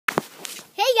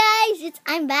guys,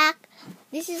 I'm back.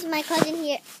 This is my cousin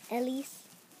here, Elize.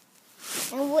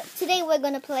 And today we're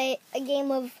gonna play a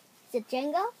game of, is it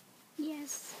Jenga?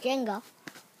 Yes. Jenga.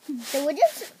 So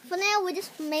for now we're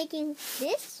just making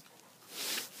this.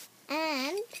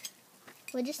 And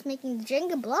we're just making the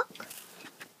Jenga block.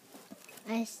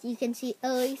 As you can see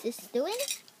Elize is doing.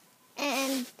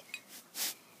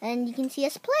 And you can see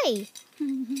us play.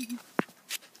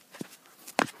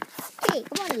 Okay,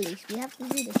 come on Elize, we have to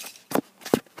do this.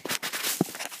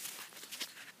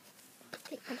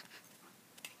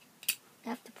 I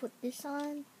have to put this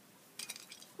on.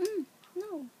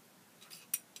 No.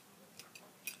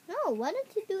 No, why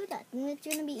don't you do that? And it's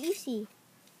gonna be easy.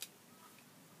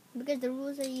 Because the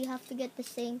rules are you have to get the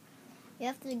same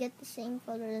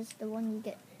color as the one you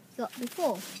got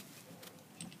before.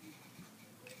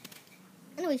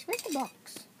 Anyways, where's the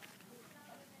box?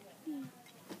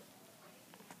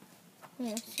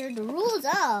 Yeah, sure, the rules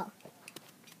are: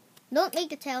 don't make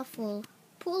the tail full.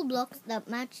 Pull blocks that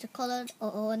match the color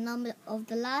or number of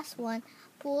the last one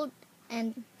pulled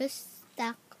and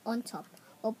stack on top.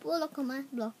 Or pull a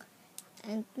command block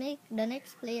and make the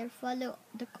next player follow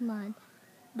the command.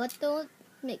 But don't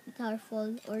make the tower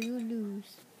fall or you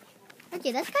lose.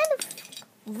 Okay, that's kind of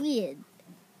weird.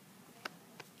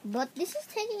 But this is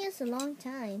taking us a long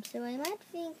time, so I might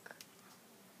think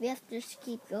we have to just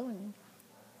keep going.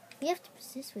 We have to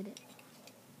persist with it.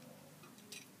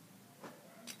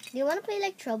 Do you want to play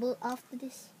like Trouble after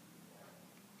this?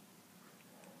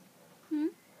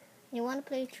 You want to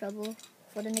play Trouble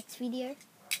for the next video?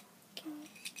 Okay.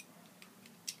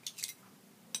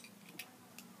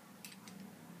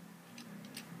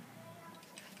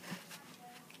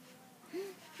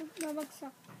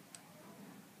 Babagsak.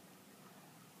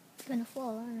 It's gonna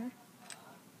fall, aren't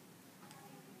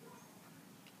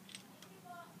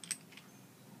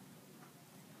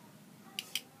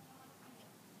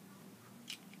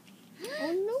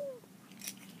Oh no!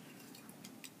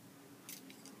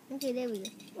 Okay, there we go.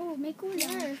 Oh, may kulang.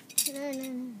 No.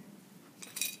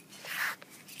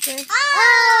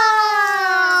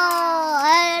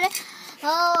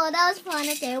 Oh, that was fun.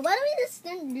 Okay, why don't we just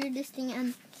then do this thing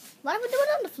and why don't we do it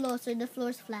on the floor so the floor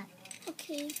is flat?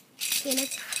 Okay. Okay,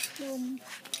 let's go.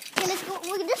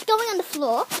 We're just going on the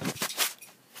floor.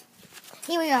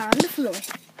 Here we are on the floor.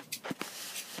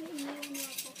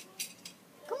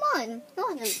 Come on,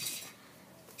 Elize.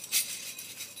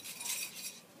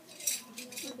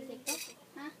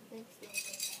 Ha?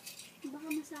 Baka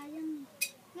masayang.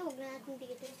 No, huwag na natin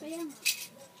tikitin. Kaya nga.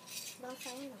 Baka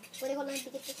sayang. Pwede ko lang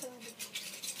tikit sa lang.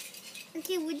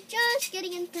 Okay, we're just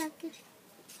getting in practice.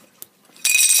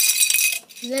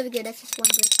 Very good, that's just one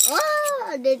brick.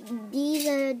 Oh, these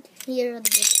are here are the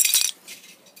bricks.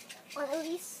 Or at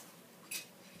least,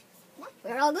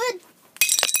 we're all good.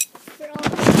 We're all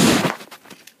good.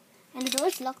 And the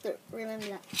door's locked,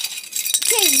 remember that.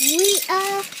 Okay, we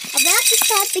are about to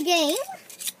start the game.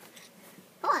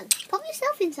 Come on, pop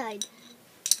yourself inside.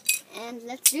 And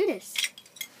let's do this.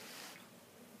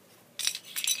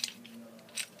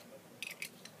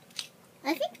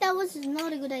 I think that was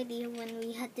not a good idea when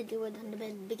we had to do it on the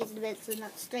bed because the bed was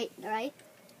not straight, right?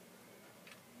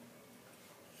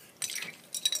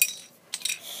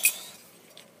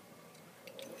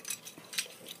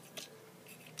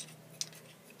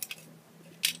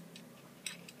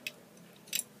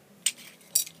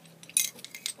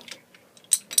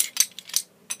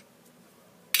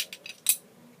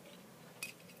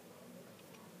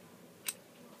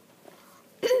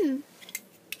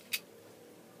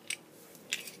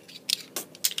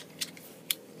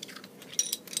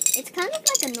 It's kind of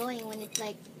like annoying when it's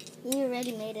like you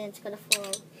already made it and it's gonna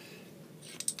fall.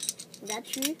 Is that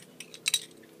true?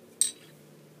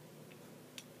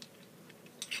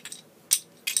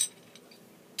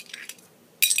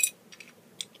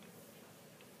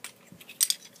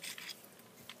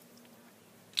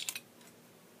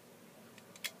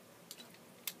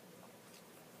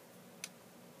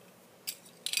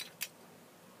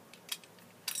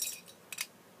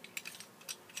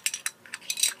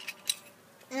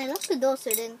 And I locked the door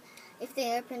so then if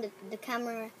they open the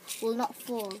camera will not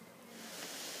fall.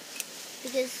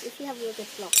 Because if you have a look,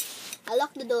 it's locked. I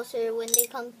locked the door so when they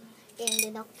come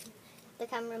in, the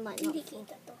camera might not fall.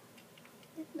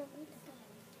 No,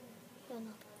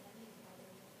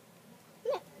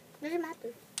 doesn't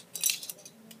matter.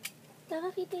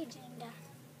 Nakakita yung Jenga.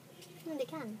 No, they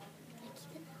can.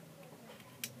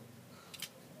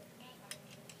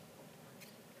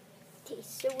 Okay,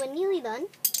 so we're nearly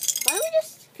done. Why don't we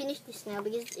just finish this now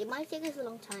because it might take us a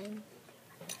long time.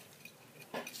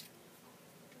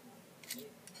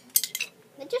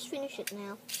 Let's just finish it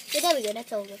now. Okay, there we go,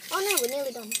 that's over. Oh no, we're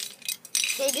nearly done.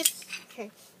 Okay, just Okay.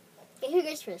 Okay, who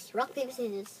goes first? Rock, paper,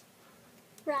 scissors.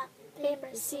 Rock, paper,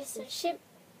 scissors, shoot.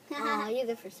 You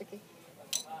go first, okay.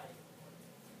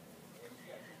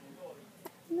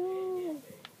 No.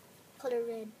 Color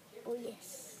red. Oh,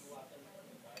 yes.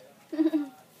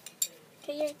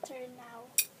 Okay, your turn now.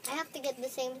 I have to get the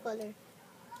same color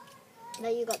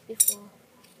that you got before.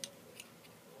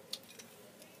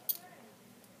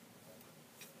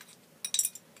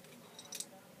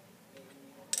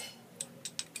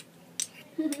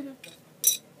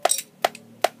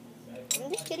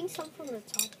 I'm just getting some from the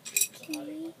top.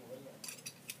 Okay.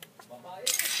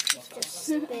 Just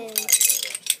spin.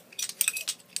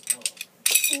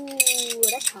 Ooh,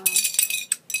 that's hard.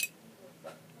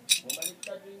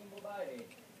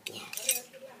 Yes.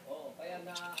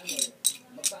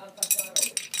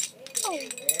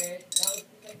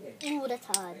 Ooh, that's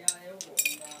hard.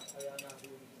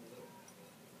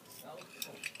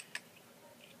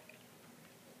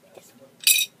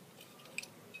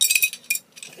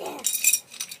 Yes.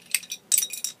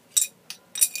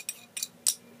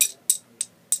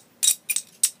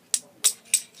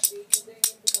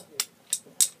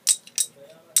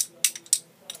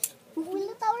 Will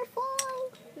the tower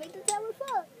fall? Make the tower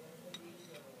fall.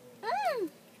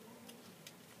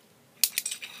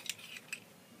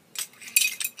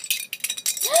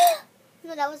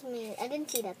 No, that was me. I didn't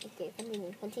see that. Okay,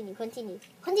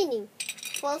 continue.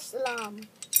 False alarm.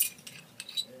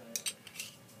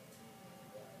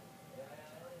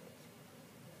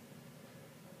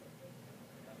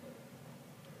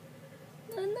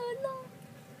 No.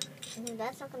 No,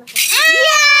 that's not gonna happen.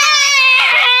 Yeah!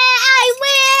 I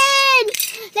win!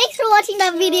 Thanks for watching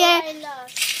that video. I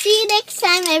lost. See you next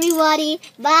time, everybody.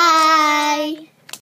 Bye.